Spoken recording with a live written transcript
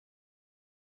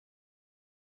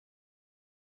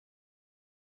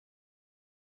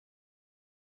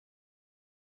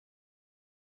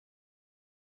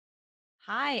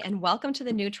Hi, and welcome to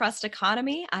the New Trust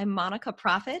Economy. I'm Monica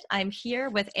Profit. I'm here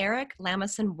with Eric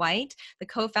Lamison-White, the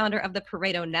co-founder of the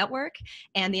Pareto Network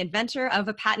and the inventor of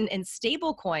a patent in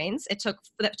stablecoins.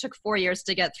 That took 4 years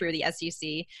to get through the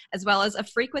SEC, as well as a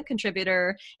frequent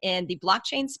contributor in the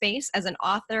blockchain space as an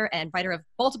author and writer of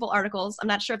multiple articles. I'm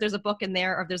not sure if there's a book in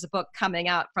there or if there's a book coming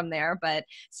out from there, but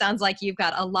sounds like you've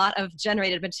got a lot of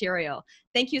generated material.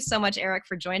 Thank you so much, Eric,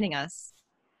 for joining us.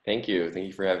 Thank you. Thank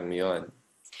you for having me on.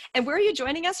 And where are you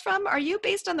joining us from? Are you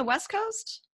based on the West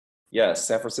Coast? Yes,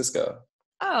 San Francisco.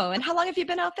 Oh, and how long have you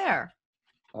been out there?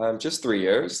 Just 3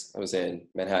 years. I was in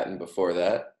Manhattan before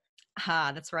that.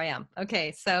 That's where I am.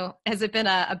 Okay, so has it been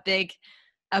a big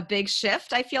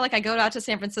shift? I feel like I go out to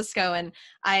San Francisco and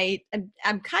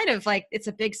I'm kind of like, it's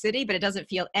a big city, but it doesn't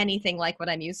feel anything like what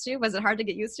I'm used to. Was it hard to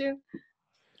get used to?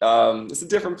 It's a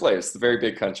different place. It's a very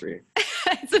big country.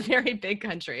 It's a very big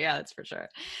country. Yeah, that's for sure.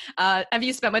 Have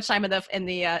you spent much time in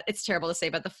the it's terrible to say,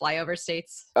 but the flyover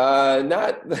states?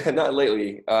 Not not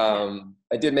lately.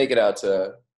 I did make it out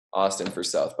to Austin for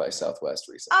South by Southwest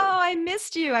recently. Oh, I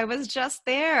missed you. I was just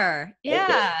there. Okay.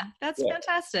 Yeah, that's Yeah.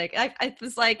 fantastic. I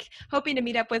was like hoping to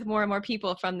meet up with more and more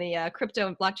people from the crypto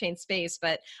and blockchain space,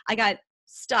 but I got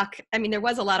stuck. I mean, there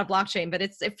was a lot of blockchain, but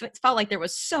it felt like there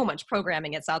was so much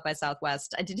programming at South by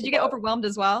Southwest. Did you get overwhelmed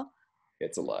as well?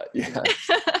 It's a lot. Yeah.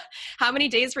 How many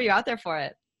days were you out there for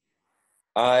it?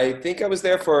 I think I was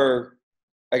there for,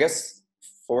 I guess,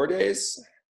 4 days.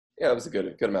 Yeah, it was a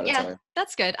good amount of Yeah, time.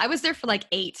 that's good. I was there for like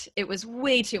 8. It was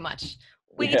way too much.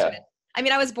 Way too Yeah. much. I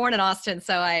mean, I was born in Austin,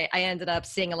 so I ended up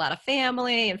seeing a lot of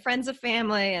family and friends of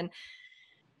family, and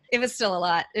it was still a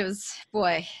lot. It was,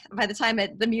 boy, by the time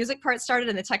the music part started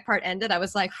and the tech part ended, I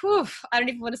was like, whew, I don't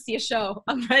even want to see a show.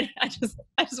 I'm ready. I just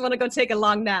want to go take a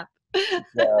long nap.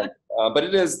 Yeah. But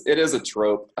it is a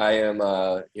trope. I am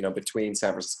between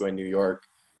San Francisco and New York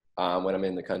when I'm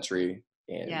in the country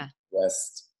and Yeah.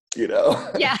 West, you know.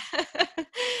 Yeah.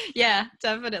 Yeah,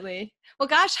 definitely. Well,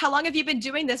 gosh, how long have you been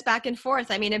doing this back and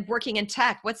forth? I mean, and working in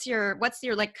tech, what's your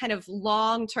like kind of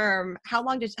long term, how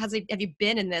long have you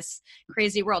been in this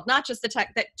crazy world? Not just the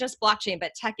tech, that just blockchain,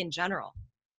 but tech in general.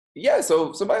 Yeah,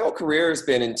 so my whole career has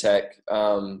been in tech.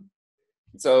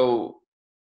 So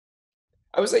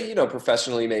I would say,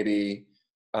 professionally maybe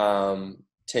 10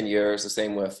 years, the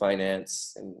same with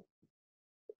finance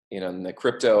and the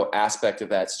crypto aspect of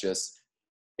that's just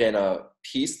been a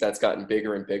piece that's gotten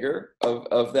bigger and bigger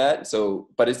of that. So,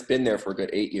 but it's been there for a good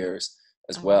 8 years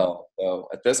as Oh, wow. well. So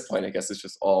at this point, I guess it's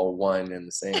just all one and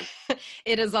the same.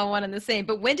 It is all one and the same.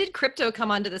 But when did crypto come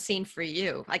onto the scene for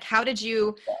you? Like, how did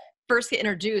you first get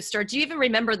introduced? Or do you even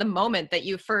remember the moment that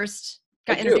you first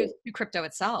I got do. introduced to crypto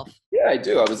itself? Yeah, I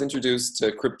do. I was introduced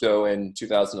to crypto in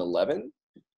 2011.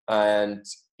 And,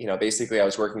 basically I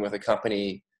was working with a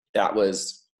company that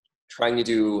was trying to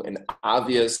do an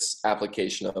obvious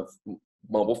application of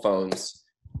mobile phones,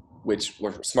 which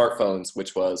were smartphones,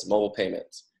 which was mobile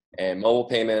payments. And mobile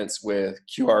payments with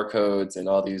QR codes and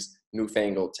all these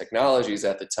newfangled technologies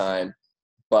at the time.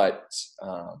 But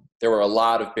there were a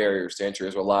lot of barriers to entry.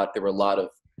 There were a lot of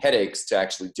headaches to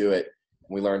actually do it.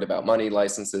 We learned about money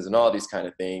licenses and all these kind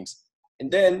of things.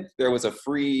 And then there was a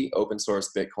free open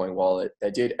source Bitcoin wallet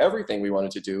that did everything we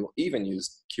wanted to do, even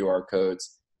used QR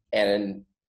codes. And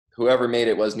whoever made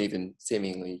it wasn't even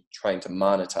seemingly trying to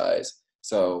monetize.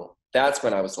 So that's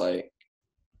when I was like,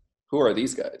 who are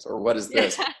these guys? Or what is Yeah.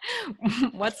 this?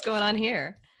 What's going on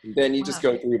here? And then you just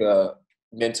Wow. go through the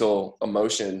mental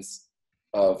emotions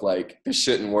of like, this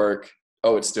shouldn't work.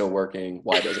 Oh, it's still working.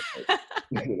 Why does it work?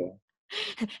 You know?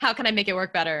 How can I make it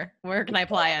work better? Where can I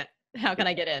apply it? How can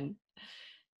I get in?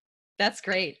 That's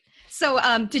great. So,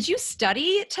 did you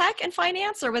study tech and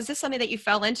finance, or was this something that you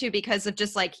fell into because of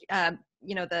just like, Yeah.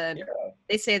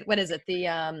 they say, what is it?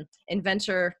 The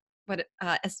inventor,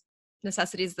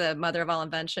 necessity is the mother of all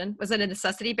invention. Was it a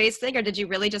necessity based thing, or did you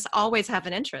really just always have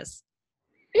an interest?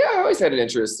 Yeah, I always had an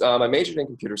interest. I majored in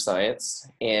computer science,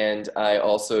 and I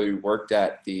also worked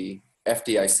at the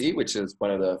FDIC, which is one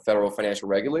of the federal financial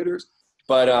regulators.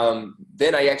 But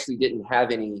then I actually didn't have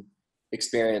any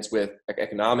experience with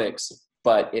economics,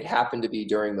 but it happened to be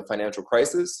during the financial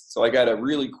crisis. So I got a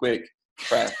really quick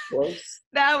crash course.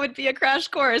 That would be a crash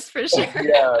course for sure.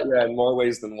 Yeah, in more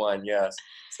ways than one, yes.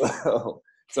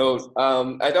 So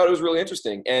I thought it was really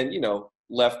interesting, and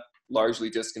left largely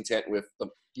discontent with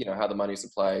how the money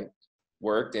supply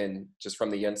worked, and just from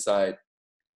the inside,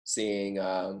 seeing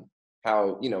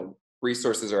how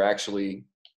resources are actually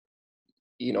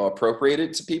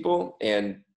appropriated to people,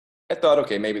 and I thought,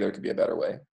 okay, maybe there could be a better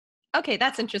way. Okay,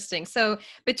 that's interesting. So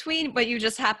between what you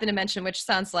just happened to mention, which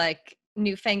sounds like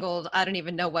newfangled, I don't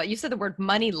even know what you said, the word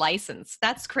money license.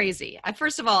 That's crazy.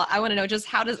 First of all, I want to know just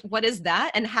what is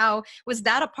that, and how was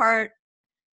that a part?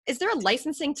 Is there a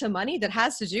licensing to money that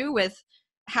has to do with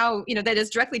how, that is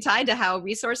directly tied to how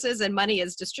resources and money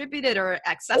is distributed or Or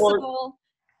accessible?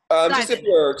 just Dive if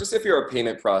in. you're a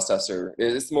payment processor,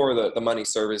 it's more the money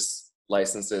service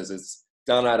licenses. It's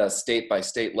done at a state by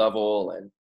state level,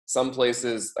 and some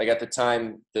places, like at the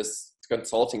time, this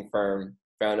consulting firm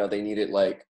found out they needed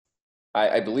like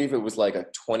I believe it was like a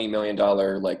 $20 million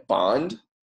like bond,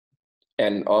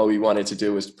 and all we wanted to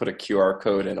do was put a QR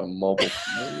code in a mobile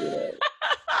phone,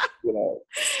 you know,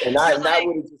 and You're that like,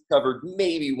 would have just covered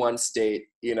maybe one state,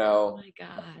 oh my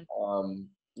God.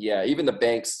 Yeah, even the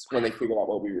banks, when they figured out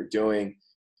what we were doing,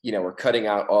 were cutting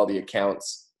out all the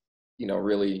accounts,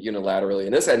 really unilaterally.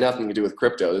 And this had nothing to do with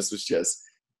crypto. This was just,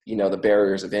 the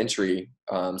barriers of entry.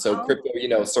 So Oh.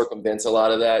 crypto, circumvents a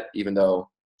lot of that, even though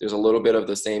there's a little bit of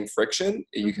the same friction,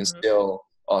 you can Mhm. still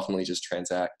ultimately just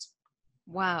transact.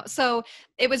 Wow. So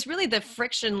it was really the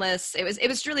frictionless, it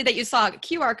was really that you saw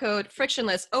QR code,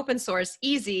 frictionless, open source,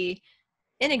 easy,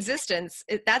 in existence.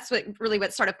 That's what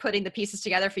started putting the pieces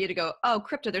together for you to go, oh,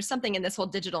 crypto, there's something in this whole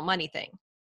digital money thing.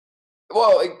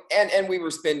 Well, and we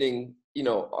were spending,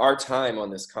 our time on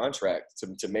this contract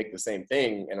to make the same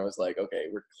thing. And I was like, okay,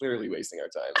 we're clearly wasting our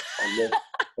time on this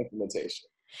implementation.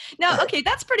 Now, okay,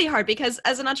 that's pretty hard because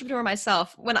as an entrepreneur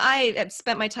myself, when I have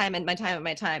spent my time and my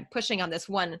time pushing on this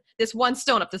one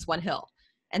stone up this one hill,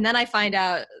 and then I find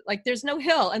out like there's no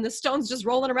hill and the stone's just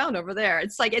rolling around over there.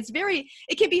 It's like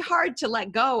it can be hard to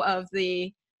let go of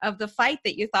the fight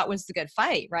that you thought was the good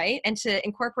fight, right? And to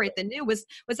incorporate the new. Was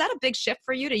that a big shift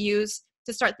for you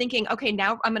to start thinking, okay,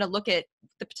 now I'm going to look at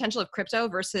the potential of crypto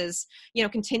versus,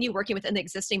 continue working within the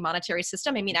existing monetary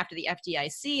system? I mean, after the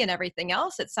FDIC and everything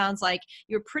else, it sounds like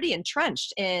you're pretty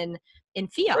entrenched in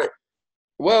Right. fiat.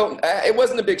 Well, it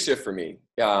wasn't a big shift for me.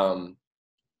 That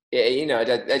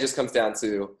just comes down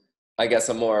to, I guess,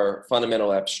 a more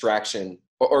fundamental abstraction,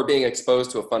 or being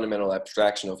exposed to a fundamental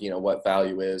abstraction of, what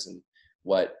value is and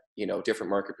what,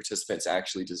 different market participants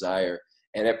actually desire.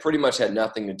 And it pretty much had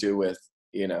nothing to do with,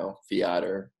 fiat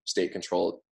or state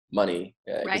controlled money,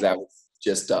 because Right? that was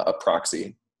just a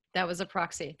proxy. That was a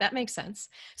proxy. That makes sense.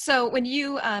 So when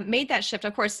you made that shift,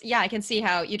 of course, yeah, I can see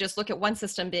how you just look at one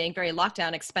system being very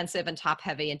lockdown, expensive, and top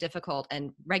heavy, and difficult,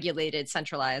 and regulated,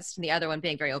 centralized, and the other one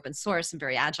being very open source and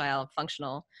very agile,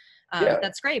 functional. Yeah.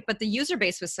 That's great. But the user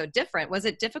base was so different. Was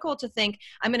it difficult to think,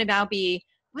 I'm going to now be,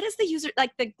 what is the user,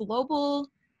 like the global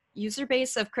user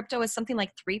base of crypto is something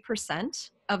like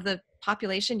 3% of the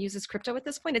population uses crypto at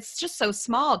this point? It's just so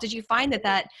small. Did you find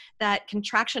that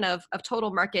contraction of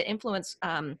total market influence,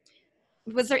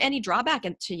 was there any drawback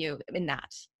to you in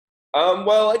that?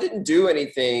 Well, I didn't do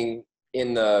anything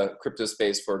in the crypto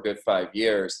space for a good 5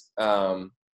 years.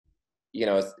 You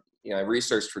know, I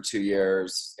researched for 2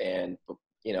 years, and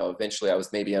eventually I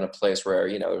was maybe in a place where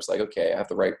it was like, okay, I have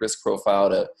the right risk profile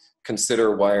to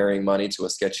consider wiring money to a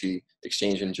sketchy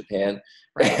exchange in Japan,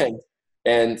 Right.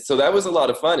 and so that was a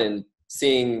lot of fun. And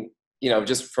seeing,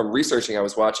 just from researching, I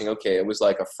was watching. Okay, it was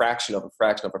like a fraction of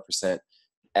a percent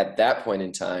at that point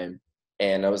in time,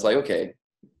 and I was like, okay,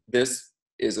 this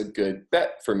is a good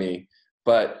bet for me.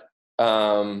 But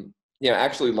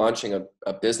actually launching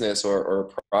a business or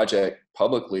a project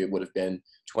publicly would have been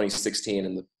 2016,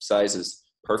 and the size is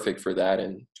perfect for that.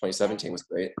 And 2017 was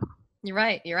great. You're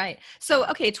right. You're right. So,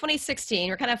 okay, 2016,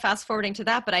 we're kind of fast forwarding to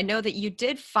that, but I know that you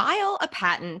did file a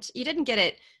patent. You didn't get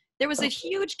it. There was a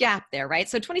huge gap there, right?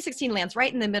 So 2016 lands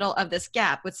right in the middle of this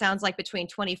gap, which sounds like between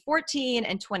 2014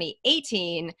 and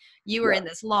 2018, you were Yeah. in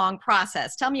this long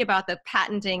process. Tell me about the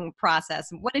patenting process.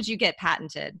 What did you get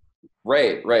patented?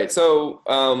 Right. So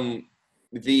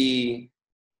the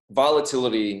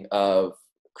volatility of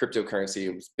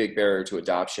cryptocurrency was a big barrier to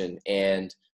adoption.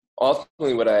 And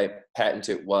ultimately what I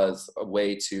patented was a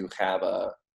way to have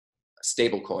a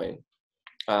stable coin.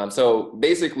 So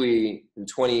basically in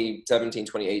 2017,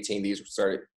 2018, these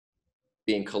started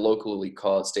being colloquially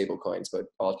called stable coins, but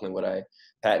ultimately what I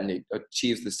patented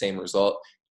achieves the same result.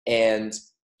 And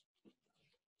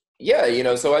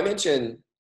yeah, so I mentioned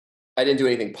I didn't do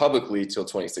anything publicly till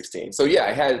 2016. So yeah,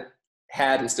 I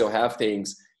had and still have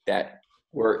things that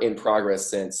were in progress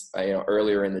since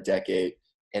earlier in the decade.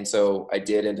 And so I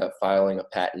did end up filing a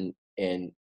patent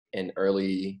in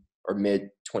early or mid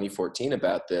 2014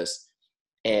 about this.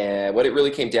 And what it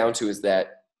really came down to is that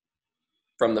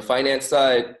from the finance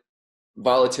side,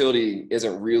 volatility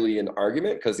isn't really an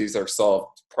argument because these are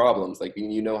solved problems. Like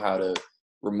you know how to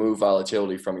remove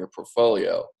volatility from your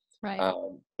portfolio. Right.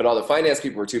 But all the finance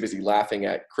people were too busy laughing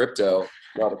at crypto.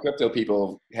 While the crypto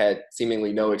people had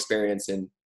seemingly no experience in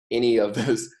any of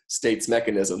those states'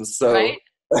 mechanisms. So, Right?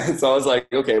 so I was like,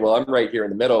 okay, well, I'm right here in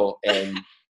the middle, and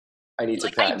I need You're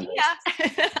to like, patent this.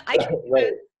 idea. I can do Right,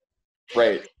 it.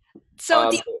 right. So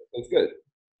the So it's good.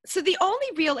 So the only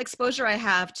real exposure I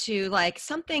have to like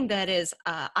something that is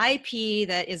IP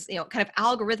that is kind of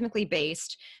algorithmically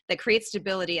based that creates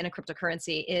stability in a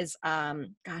cryptocurrency is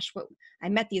gosh, what I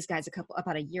met these guys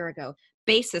about a year ago.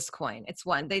 Basis coin, it's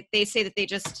one. They say that they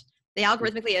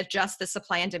algorithmically adjust the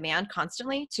supply and demand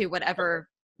constantly to whatever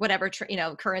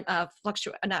current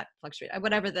fluctuate not fluctuate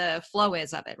whatever the flow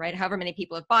is of it, right? However many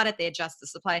people have bought it, they adjust the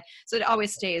supply so it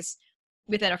always stays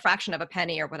within a fraction of a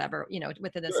penny or whatever,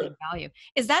 within the same Sure. value.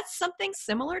 Is that something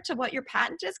similar to what your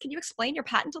patent is? Can you explain your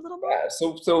patent a little more? Yeah.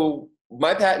 So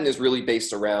my patent is really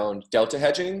based around delta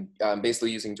hedging,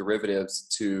 basically using derivatives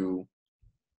to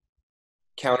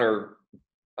counter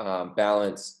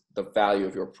balance the value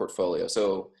of your portfolio.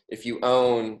 So if you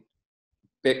own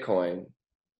Bitcoin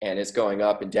and it's going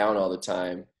up and down all the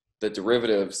time, the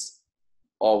derivatives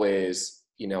always,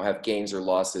 have gains or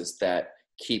losses that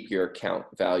keep your account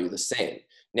value the same.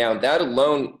 Now,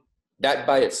 that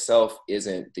by itself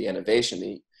isn't the innovation.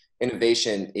 The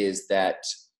innovation is that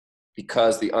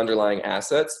because the underlying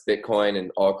assets, Bitcoin and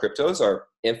all cryptos, are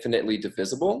infinitely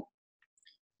divisible,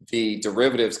 the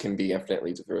derivatives can be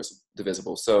infinitely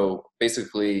divisible. So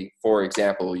basically, for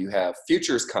example, you have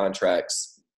futures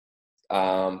contracts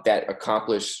that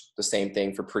accomplish the same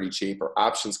thing for pretty cheap, or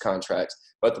options contracts.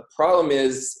 But the problem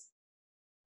is,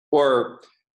 or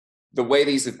the way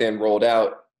these have been rolled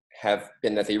out have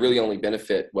been that they really only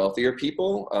benefit wealthier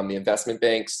people. The investment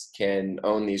banks can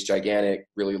own these gigantic,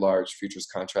 really large futures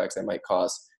contracts that might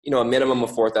cost, a minimum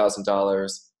of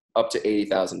 $4,000 up to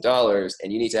 $80,000,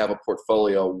 and you need to have a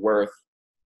portfolio worth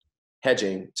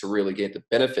hedging to really get the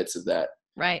benefits of that.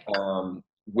 Right.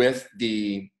 With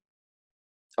the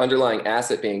underlying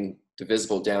asset being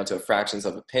divisible down to fractions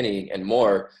of a penny and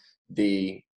more,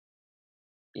 the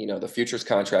futures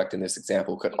contract in this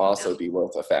example could also be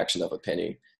worth a fraction of a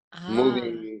penny. Ah,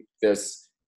 Moving this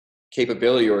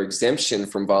capability or exemption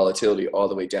from volatility all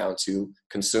the way down to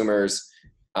consumers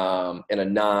in a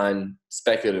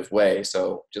non-speculative way.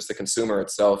 So just the consumer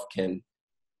itself can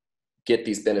get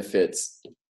these benefits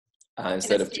in a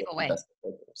instead of just stable way. investment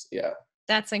bankers. Yeah.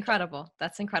 That's incredible.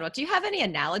 That's incredible. Do you have any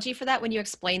analogy for that when you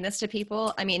explain this to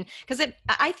people? I mean, because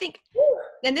I think,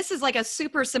 and this is like a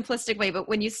super simplistic way, but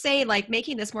when you say like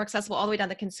making this more accessible all the way down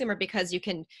to the consumer, because you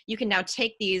can now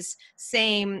take these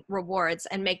same rewards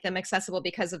and make them accessible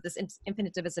because of this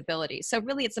infinite divisibility. So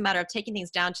really, it's a matter of taking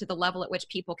things down to the level at which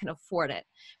people can afford it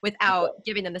without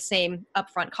giving them the same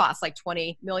upfront cost, like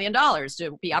 $20 million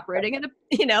to be operating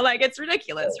in a, like it's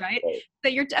ridiculous, right? Right. So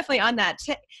you're definitely on that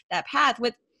path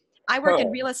with. I work in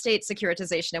Huh. real estate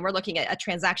securitization, and we're looking at a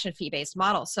transaction fee based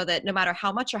model so that no matter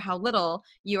how much or how little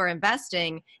you are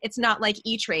investing, it's not like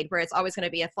E-Trade where it's always going to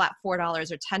be a flat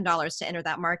 $4 or $10 to enter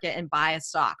that market and buy a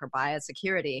stock or buy a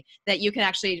security, that you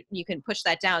can push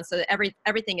that down so that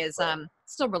everything is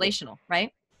still relational,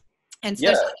 right? And so Yeah.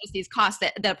 there's not just these costs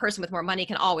that the person with more money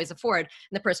can always afford,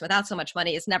 and the person without so much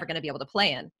money is never going to be able to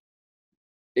play in.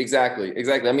 Exactly.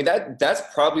 I mean, that's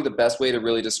probably the best way to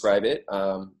really describe it.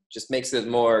 Just makes it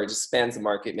more, just spans the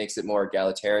market, makes it more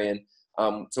egalitarian.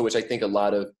 So which I think a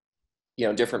lot of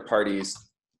different parties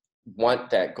want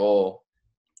that goal.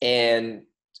 And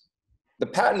the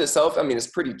patent itself, I mean, it's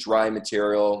pretty dry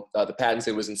material. The patents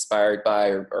it was inspired by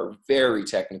are very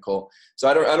technical. So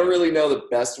I don't really know the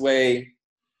best way,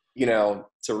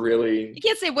 to really. You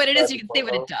can't say what it is, you can say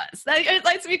what it does.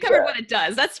 Like, so we covered Yeah. what it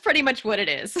does. That's pretty much what it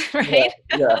is, Yeah. right?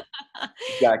 Yeah. That's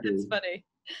Exactly. funny.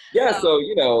 Yeah. Um, So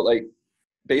like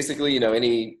basically,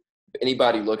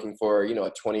 anybody looking for,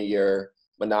 a 20-year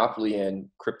monopoly in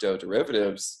crypto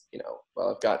derivatives,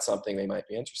 well, I've got something they might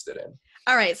be interested in.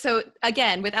 all right. So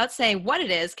again, without saying what it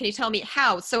is, can you tell me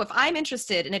how? So if I'm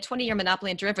interested in a 20-year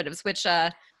monopoly in derivatives, which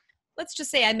let's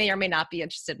just say I may or may not be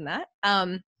interested in that.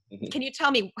 Mhm. Can you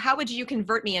tell me how would you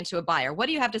convert me into a buyer? What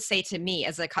do you have to say to me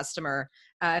as a customer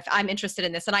if I'm interested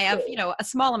in this and I have, a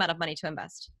small amount of money to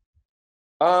invest?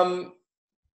 Um,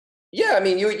 yeah, I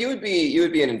mean, you would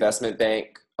be an investment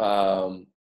bank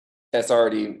that's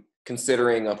already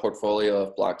considering a portfolio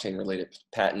of blockchain related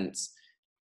patents,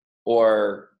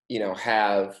 or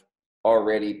have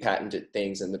already patented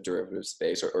things in the derivative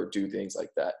space, or do things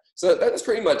like that. So that's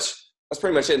pretty much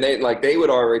it. And they would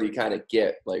already kind of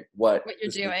get like what What you're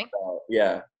this is doing? about.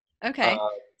 Yeah. Okay.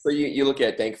 So you look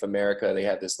at Bank of America, they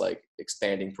have this like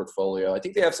expanding portfolio. I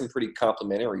think they have some pretty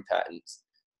complementary patents,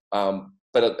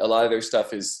 but a lot of their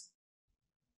stuff is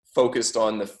focused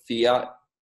on the fiat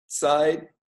side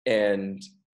and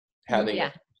having a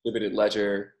Yeah. distributed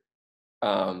ledger.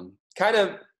 Kind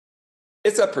of.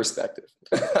 It's a perspective.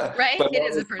 Right? But It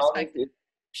is a as long as perspective. it's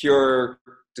pure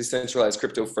decentralized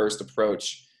crypto first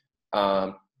approach,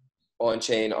 on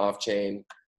chain, off chain,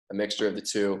 a mixture of the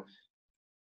two.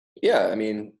 Yeah, I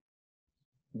mean,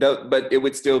 but it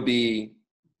would be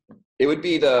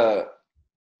the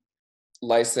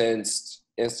licensed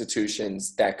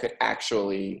institutions that could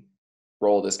actually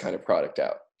roll this kind of product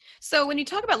out. So when you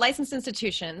talk about licensed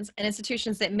institutions and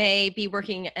institutions that may be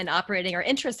working and operating or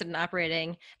interested in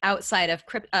operating outside of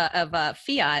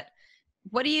fiat,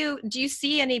 what do you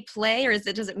see any play, or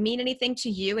does it mean anything to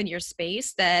you in your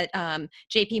space that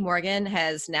JP Morgan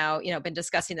has now been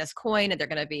discussing this coin, and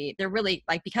they're really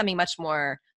like becoming much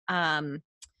more um,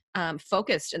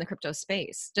 focused in the crypto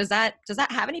space? Does that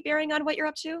have any bearing on what you're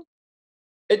up to?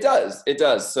 It does. It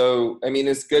does. So, I mean,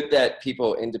 it's good that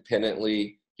people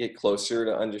independently get closer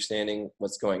to understanding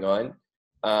what's going on.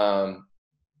 Um,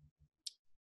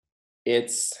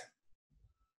 it's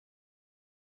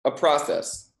a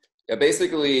process.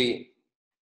 Basically,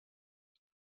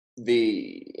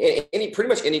 pretty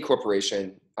much any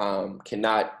corporation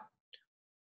cannot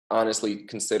honestly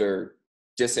consider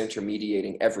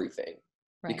disintermediating everything,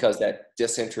 Right. because that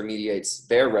disintermediates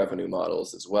their revenue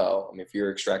models as well. I mean, if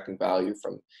you're extracting value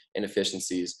from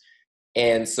inefficiencies.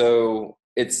 And so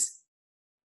it's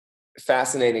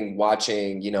fascinating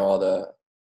watching, all the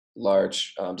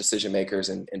large decision makers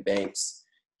and banks,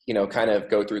 kind of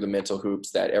go through the mental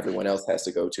hoops that everyone else has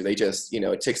to go to. They just,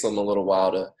 it takes them a little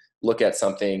while to look at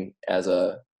something as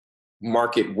a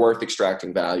market worth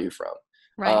extracting value from.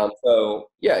 Right. So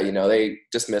yeah, they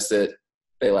dismiss it,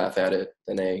 they laugh at it,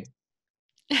 then they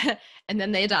And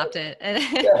then they adopt it, and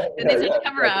yeah, then they yeah, start yeah, to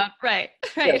cover exactly. up. Right.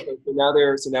 Yeah,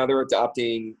 Right. so now they're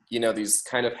adopting, these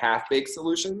kind of half-baked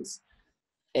solutions,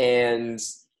 and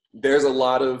there's a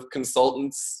lot of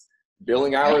consultants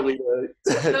billing Right. hourly to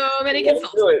So many let them do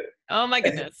consultants. it. Oh my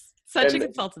goodness. Such a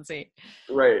And consultancy.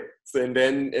 right. So and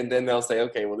then they'll say,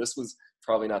 okay, well, this was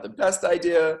probably not the best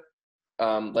idea.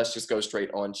 Let's just go straight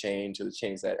on chain to the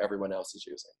chains that everyone else is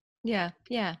using. Yeah.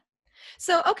 Yeah.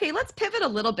 So, okay, let's pivot a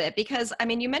little bit because I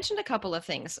mean, you mentioned a couple of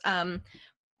things.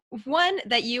 One,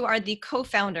 that you are the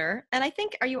co-founder, and I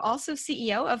think, are you also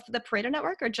CEO of the Pareto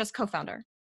Network or just co-founder?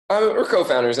 We're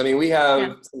co-founders. I mean, we Yeah.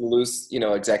 have some loose,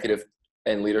 executive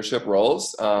and leadership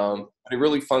roles, but it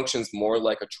really functions more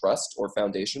like a trust or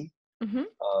foundation.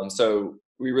 Mm-hmm. So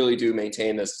we really do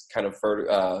maintain this kind of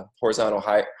horizontal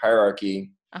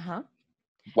hierarchy Uh-huh.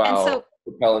 And while so,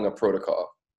 propelling a protocol.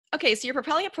 okay, so you're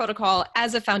propelling a protocol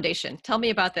as a foundation. Tell me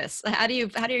about this. How do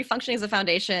you functioning as a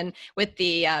foundation with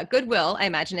the goodwill, I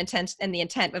imagine, intent and the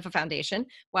intent of a foundation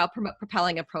while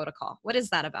propelling a protocol? What is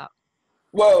that about?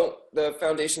 Well, the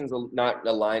foundation's not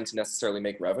aligned to necessarily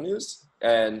make revenues.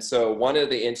 And so one of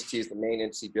the entities, the main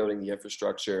entity building the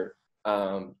infrastructure,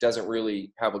 doesn't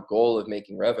really have a goal of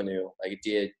making revenue. Like, it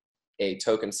did a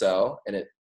token sell, and it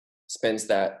spends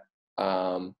that,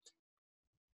 and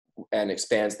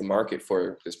expands the market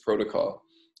for this protocol.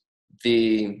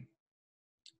 The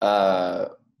and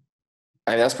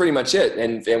that's pretty much it.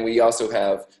 And we also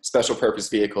have special purpose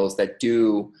vehicles that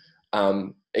do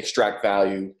extract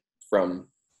value from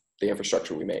the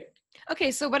infrastructure we make.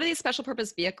 Okay, so what are these special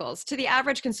purpose vehicles to the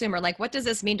average consumer? Like, what does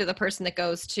this mean to the person that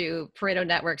goes to Pareto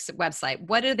Network's website?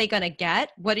 What are they going to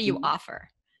get? What do you offer?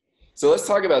 So let's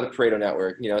talk about the Pareto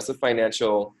Network. It's a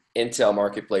financial intel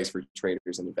marketplace for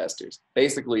traders and investors.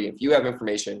 Basically, if you have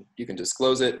information, you can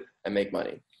disclose it and make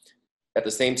money. At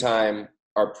the same time,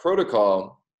 our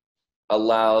protocol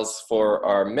allows for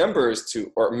our members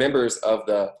of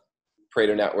the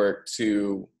Pareto Network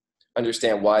to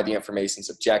understand why the information is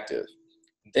objective.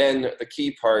 Then the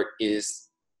key part is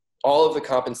all of the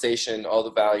compensation, all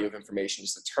the value of information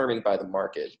is determined by the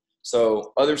market.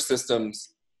 So other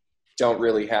systems don't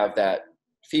really have that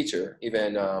feature.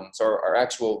 Even so, our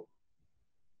actual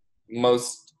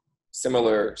most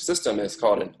similar system is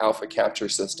called an alpha capture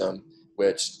system,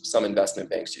 which some investment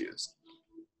banks use.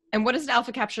 And what is an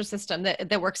alpha capture system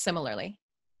that works similarly?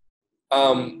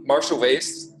 Marshall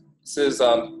Wace's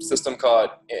system called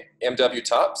MW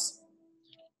Tops.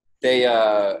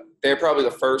 They're probably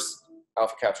the first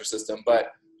alpha capture system,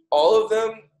 but all of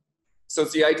them. So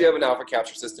it's the idea of an alpha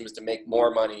capture system is to make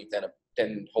more money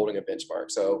than holding a benchmark.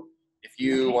 So if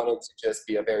you Okay. wanted to just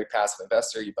be a very passive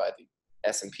investor, you buy the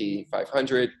S&P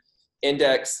 500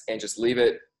 index and just leave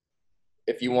it.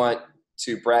 If you want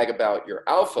to brag about your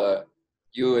alpha,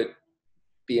 you would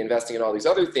be investing in all these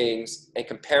other things and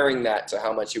comparing that to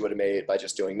how much you would have made by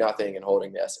just doing nothing and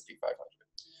holding the S&P 500.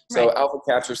 So Right. alpha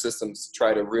capture systems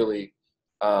try to really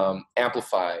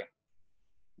amplify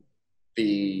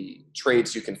the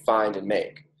trades you can find and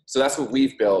make. So that's what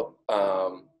we've built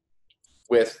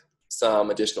with some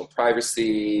additional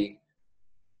privacy,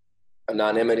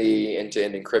 anonymity,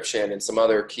 end-to-end encryption, and some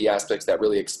other key aspects that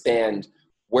really expand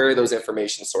where those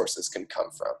information sources can come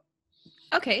from.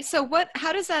 Okay, so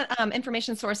how does that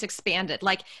information source expand it?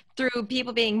 Like through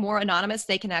people being more anonymous,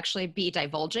 they can actually be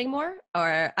divulging more,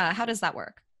 or how does that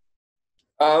work?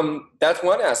 That's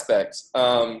one aspect.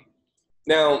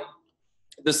 Now,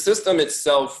 the system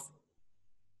itself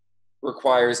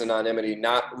requires anonymity,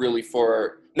 not only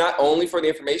for the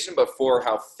information, but for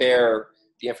how fair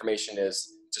the information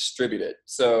is distributed.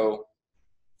 So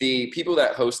the people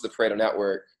that host the Pareto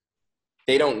Network,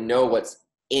 they don't know what's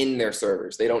in their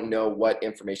servers. They don't know what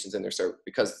information's in their server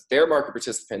because they're market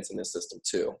participants in this system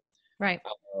too. Right.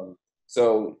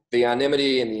 So the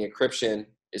anonymity and the encryption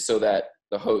is so that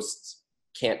the hosts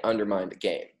can't undermine the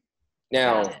game.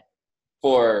 Now,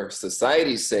 for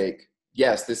society's sake,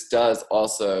 yes, this does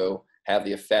also have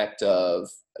the effect of,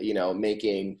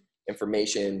 making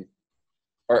information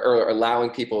or allowing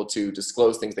people to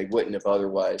disclose things they wouldn't have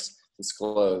otherwise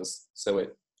disclosed. So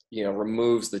it,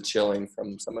 removes the chilling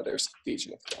from some of their speech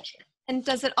and expression. And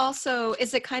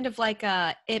is it kind of like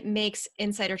it makes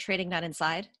insider trading not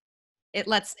inside? It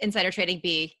lets insider trading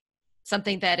be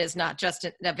something that is not just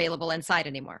available inside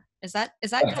anymore. Is that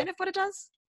kind of what it does?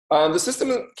 The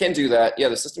system can do that. Yeah,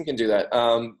 the system can do that.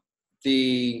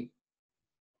 The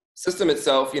system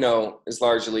itself, is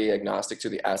largely agnostic to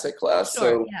the asset class.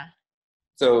 Sure, yeah.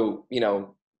 So,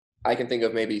 I can think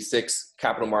of maybe 6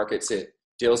 capital markets it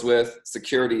deals with,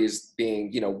 securities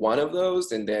being, one of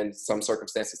those, and then some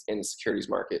circumstances in the securities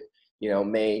market,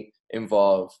 may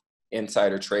involve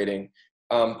insider trading.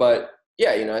 But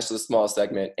yeah, it's a small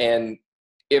segment. And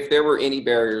if there were any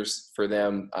barriers for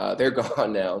them, they're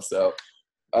gone now. So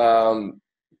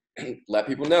let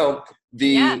people know.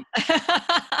 Let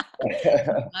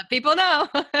people know.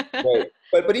 Right.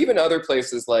 But even other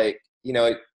places like,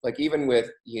 like even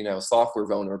with, software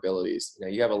vulnerabilities,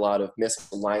 you have a lot of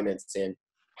misalignments in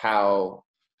how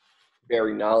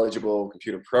very knowledgeable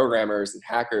computer programmers and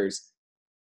hackers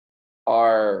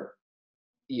are,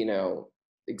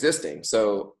 existing.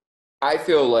 So I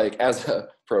feel like as a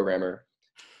programmer,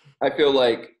 I feel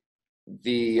like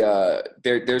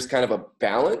there's kind of a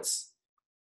balance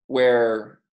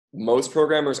where most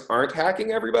programmers aren't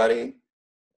hacking everybody,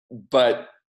 but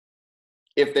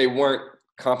if they weren't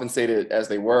compensated as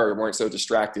they weren't so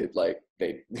distracted like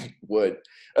they would.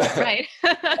 Right.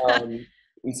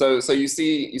 And so you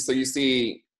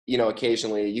see,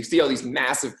 occasionally you see all these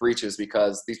massive breaches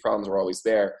because these problems were always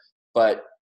there, but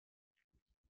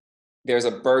there's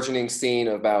a burgeoning scene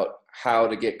about how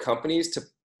to get companies to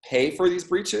pay for these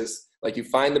breaches. Like you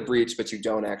find the breach, but you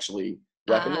don't actually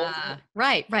weaponize it.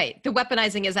 Right. The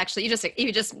weaponizing is actually,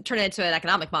 you just turn it into an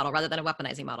economic model rather than a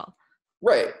weaponizing model.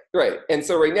 Right. And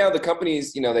so right now the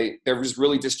companies, they're just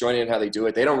really disjointed in how they do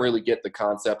it. They don't really get the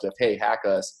concept of, hey, hack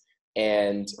us.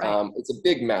 And it's a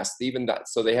big mess. Even that,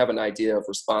 so they have an idea of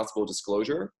responsible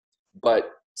disclosure, but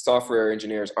software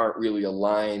engineers aren't really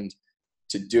aligned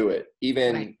to do it.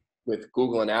 Even with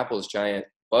Google and Apple's giant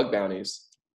bug bounties,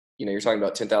 you're talking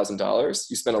about $10,000.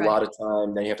 You spend a lot of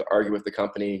time, then you have to argue with the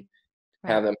company,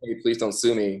 have them, hey, please don't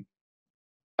sue me.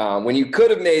 When you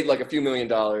could have made like a few $1 million.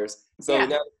 So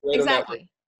now the Pareto Network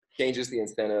changes the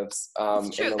incentives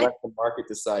and let the market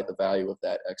decide the value of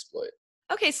that exploit.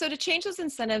 Okay, so to change those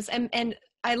incentives, and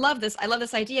I love this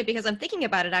idea because I'm thinking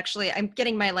about it actually. I'm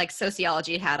getting my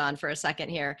sociology hat on for a second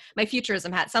here. My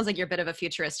futurism hat. Sounds like you're a bit of a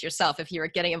futurist yourself if you were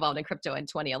getting involved in crypto in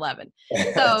 2011.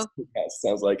 So yes,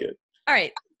 sounds like it. All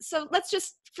right. So let's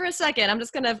just for a second, I'm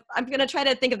gonna try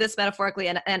to think of this metaphorically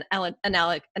and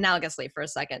analogously for a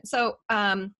second. So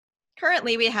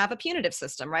currently we have a punitive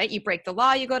system, right? You break the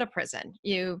law, you go to prison.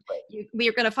 We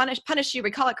are going to punish you. We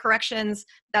call it corrections.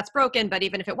 That's broken. But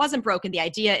even if it wasn't broken, the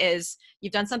idea is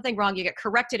you've done something wrong, you get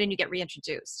corrected and you get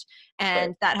reintroduced.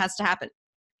 And that has to happen.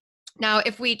 Now,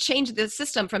 if we change the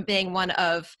system from being one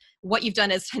of what you've done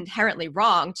is inherently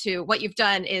wrong to what you've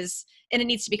done is, and it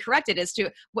needs to be corrected, is to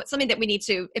something that we need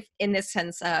to, if in this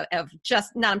sense of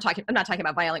just, I'm not talking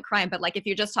about violent crime, but like if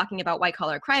you're just talking about white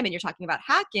collar crime and you're talking about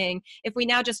hacking, if we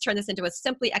now just turn this into a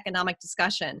simply economic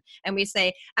discussion and we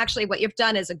say, actually what you've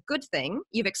done is a good thing,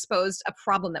 you've exposed a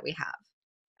problem that we have.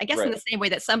 I guess in the same way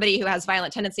that somebody who has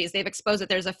violent tendencies, they've exposed that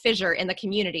there's a fissure in the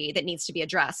community that needs to be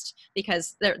addressed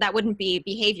because that wouldn't be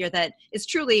behavior that is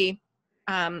truly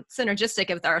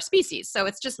synergistic with our species. So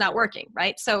it's just not working,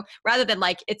 right? So rather than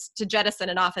it's to jettison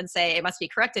it off and say it must be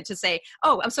corrected, to say,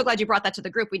 oh, I'm so glad you brought that to the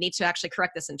group. We need to actually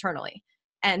correct this internally.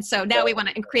 And so now we want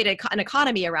to create an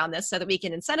economy around this so that we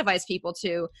can incentivize people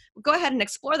to go ahead and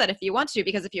explore that if you want to,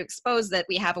 because if you expose that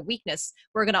we have a weakness,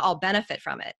 we're going to all benefit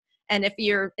from it. And if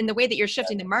you're in the way that you're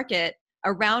shifting the market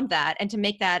around that, and to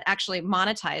make that actually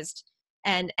monetized,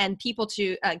 and people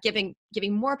to giving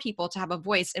more people to have a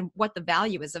voice in what the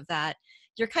value is of that,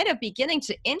 you're kind of beginning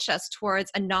to inch us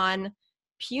towards a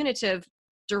non-punitive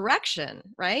direction,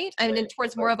 right? I mean,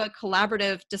 towards more of a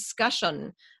collaborative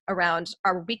discussion around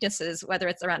our weaknesses, whether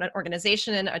it's around an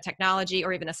organization, a technology,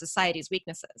 or even a society's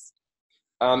weaknesses.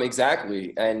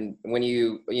 Exactly. And when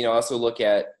you also look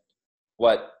at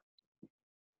what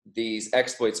these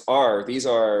exploits are, these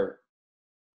are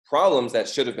problems that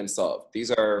should have been solved.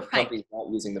 These are companies not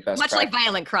using the best Much practice. like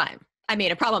violent crime. I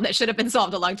mean, a problem that should have been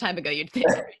solved a long time ago, you'd think.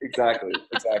 Exactly.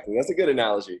 That's a good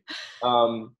analogy.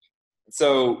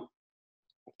 So,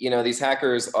 these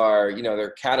hackers are,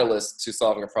 they're catalysts to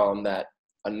solving a problem that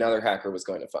another hacker was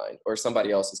going to find or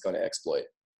somebody else is going to exploit.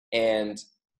 And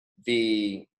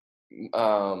the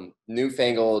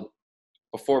newfangled,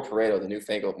 before Pareto, the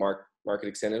newfangled market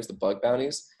incentives, the bug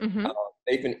bounties,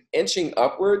 they've been inching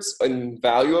upwards in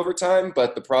value over time,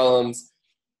 but the problems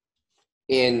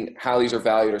in how these are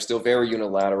valued are still very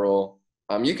unilateral.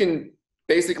 You can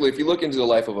basically, if you look into the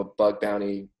life of a bug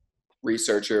bounty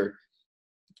researcher,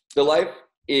 the life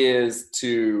is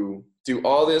to do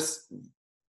all this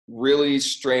really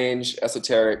strange,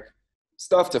 esoteric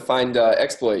stuff to find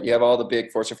exploit. You have all the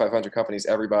big Fortune 500 companies,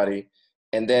 everybody,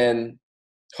 and then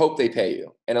hope they pay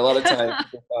you. And a lot of times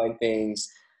people find things,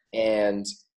 and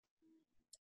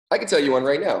I can tell you one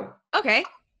right now. Okay.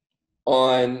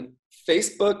 On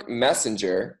Facebook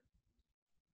Messenger,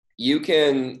 you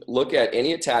can look at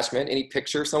any attachment, any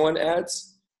picture someone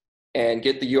adds, and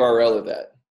get the URL of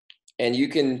that. And you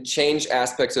can change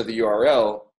aspects of the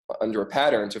URL under a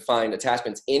pattern to find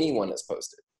attachments anyone has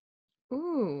posted.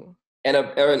 Ooh. And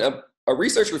a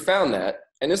researcher found that,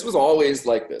 and this was always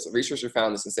like this. A researcher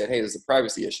found this and said, hey, this is a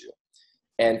privacy issue.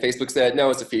 And Facebook said, no,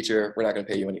 it's a feature. We're not going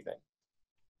to pay you anything.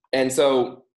 And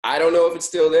so I don't know if it's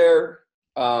still there.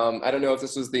 I don't know if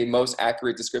this was the most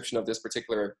accurate description of this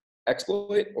particular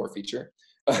exploit or feature.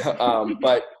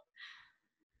 But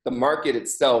the market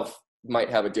itself might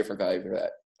have a different value for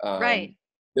that. Right.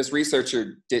 This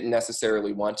researcher didn't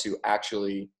necessarily want to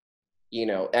actually,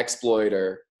 exploit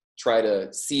or try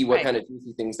to see what kind of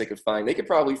juicy things they could find. They could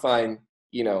probably find,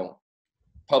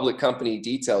 public company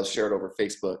details shared over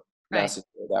Facebook Messenger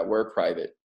that were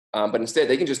private. But instead,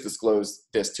 they can just disclose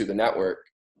this to the network.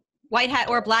 White hat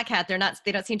or black hat,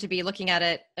 they don't seem to be looking at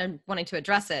it and wanting to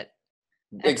address it.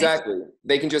 Exactly.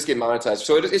 They can just get monetized.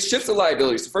 So it shifts the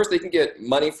liabilities. So first, they can get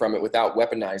money from it without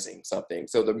weaponizing something.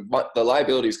 So the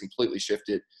liability is completely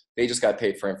shifted. They just got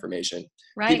paid for information.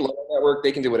 Right. People on the network,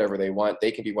 they can do whatever they want.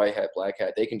 They can be white hat, black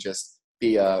hat. They can just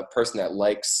be a person that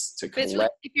likes to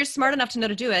collect. If you're smart enough to know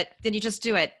to do it, then you just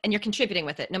do it, and you're contributing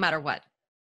with it no matter what.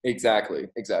 Exactly.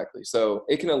 So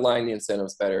it can align the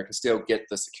incentives better. It can still get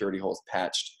the security holes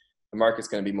patched. The market's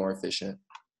going to be more efficient.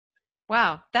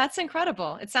 Wow, that's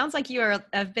incredible. It sounds like you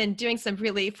have been doing some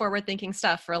really forward-thinking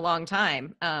stuff for a long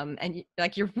time, and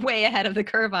you're way ahead of the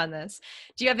curve on this.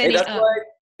 Do you have any? Hey,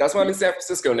 that's why I'm in San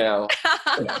Francisco now.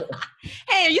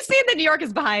 Hey, are you seeing that New York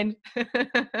is behind?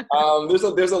 There's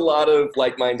a lot of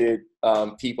like-minded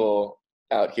people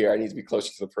out here. I need to be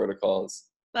closer to the protocols.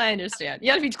 I understand.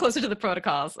 You have to be closer to the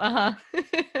protocols.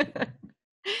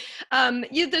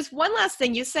 There's one last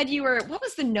thing. You said what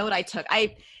was the note I took?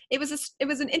 It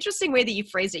was an interesting way that you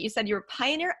phrased it. You said you're a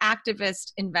pioneer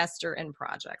activist investor in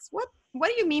projects. What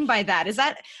do you mean by that? Is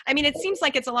that, I mean, it seems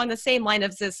like it's along the same line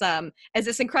of this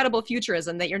incredible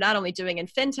futurism that you're not only doing in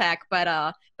fintech, but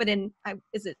in,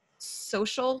 is it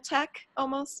social tech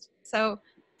almost? So.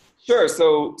 Sure.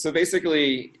 So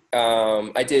basically,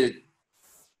 I did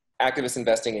activist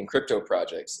investing in crypto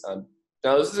projects.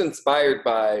 Now this is inspired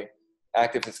by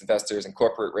activist investors and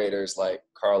corporate raiders like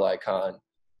Carl Icahn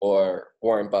or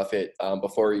Warren Buffett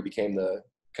before he became the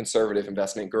conservative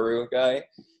investment guru guy.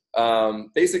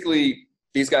 Basically,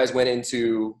 these guys went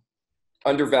into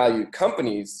undervalued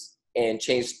companies and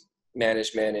changed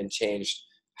management and changed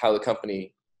how the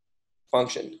company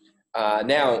functioned.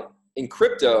 Now, in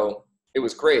crypto, it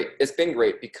was great. It's been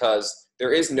great because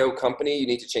there is no company you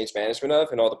need to change management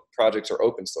of, and all the projects are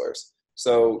open source.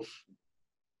 So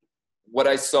what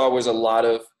I saw was a lot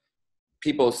of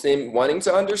people wanting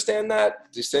to understand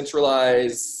that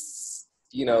decentralized,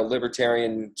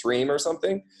 libertarian dream or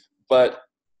something, but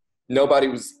nobody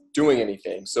was doing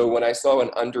anything. So when I saw an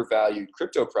undervalued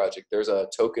crypto project, there's a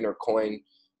token or coin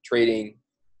trading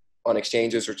on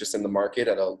exchanges or just in the market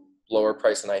at a lower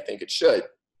price than I think it should,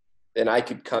 then I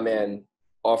could come in,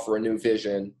 offer a new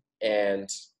vision, and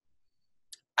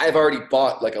I've already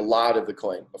bought like a lot of the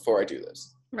coin before I do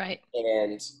this. Right.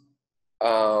 And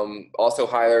also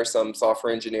hire some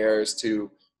software engineers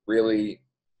to really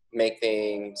make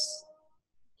things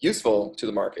useful to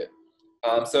the market.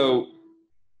 So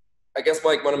I guess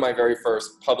like one of my very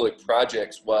first public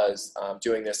projects was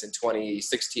doing this in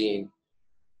 2016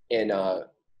 in a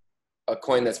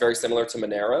coin that's very similar to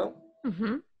Monero.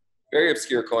 Mm-hmm. Very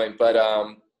obscure coin, but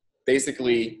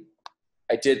basically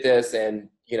I did this and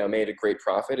made a great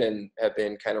profit and have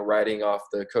been kind of riding off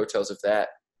the coattails of that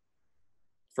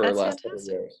for the That's last couple of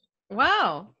fantastic. years.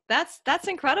 Wow, that's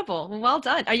incredible. Well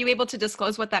done. Are you able to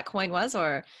disclose what that coin was,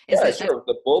 or is Yeah, it sure.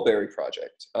 The Bullberry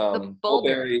project. the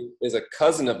Bulberry? Bullberry is a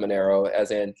cousin of Monero,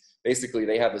 as in basically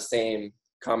they have the same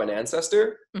common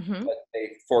ancestor, Mm-hmm. but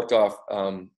they forked off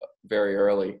very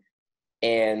early.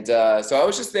 And so I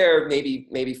was just there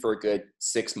maybe for a good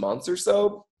 6 months or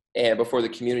so, and before the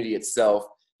community itself,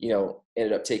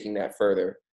 ended up taking that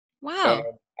further. And Wow.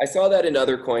 I saw that in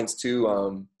other coins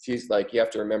too. She's like, you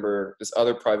have to remember this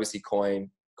other privacy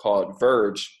coin called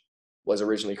Verge was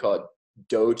originally called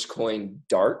Dogecoin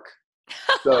Dark.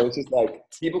 So it's just like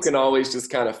people can always just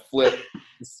kind of flip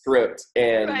the script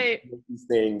and Right. make these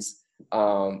things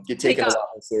get Take taken a off. lot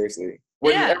more seriously.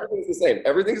 When Yeah. everything's the same.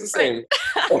 Everything's the Right.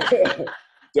 same.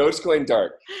 Dogecoin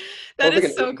Dark. That Sounds like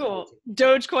is an so 80s cool.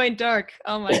 Dogecoin Dark.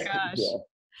 Oh my cartoon. gosh. Yeah.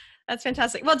 That's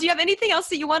fantastic. Well, do you have anything else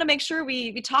that you want to make sure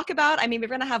we talk about? I mean, we're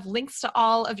going to have links to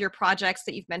all of your projects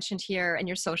that you've mentioned here and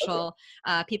your Okay. social.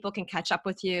 People can catch up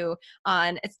with you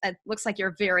on, it looks like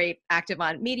you're very active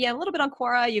on media, a little bit on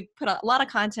Quora. You put a lot of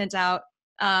content out.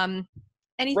 Um,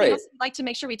 Anything Right. else you'd like to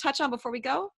make sure we touch on before we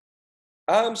go?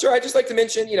 Sure. I just like to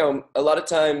mention, a lot of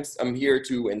times I'm here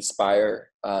to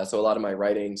inspire. So a lot of my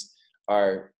writings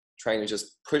are trying to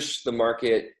just push the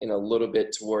market in a little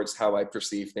bit towards how I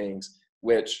perceive things,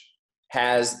 which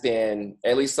has been,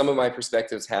 at least some of my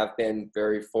perspectives have been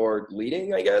very forward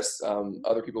leading, I guess.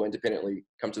 Other people independently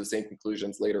come to the same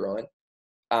conclusions later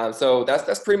on. So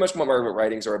that's pretty much what my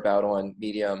writings are about on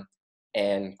Medium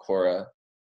and Quora.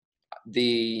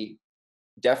 The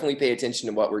Definitely pay attention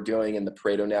to what we're doing in the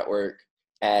Pareto Network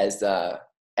as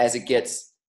it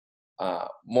gets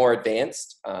more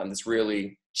advanced. This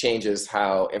really changes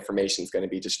how information is going to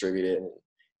be distributed and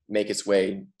make its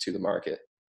way to the market.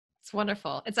 It's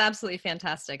wonderful. It's absolutely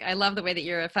fantastic. I love the way that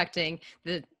you're affecting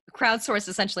the crowdsource,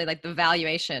 essentially like the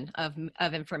valuation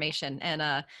of information.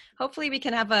 And hopefully we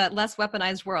can have a less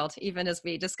weaponized world, even as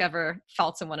we discover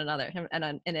faults in one another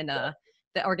and in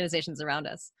the organizations around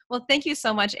us. Well, thank you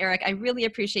so much, Eric. I really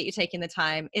appreciate you taking the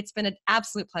time. It's been an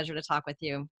absolute pleasure to talk with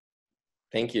you.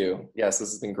 Thank you. Yes,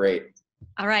 this has been great.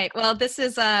 All right. Well, this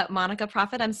is Monica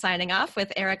Profit. I'm signing off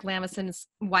with Eric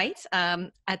Lamison-White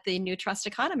at the New Trust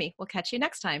Economy. We'll catch you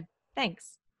next time.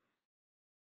 Thanks.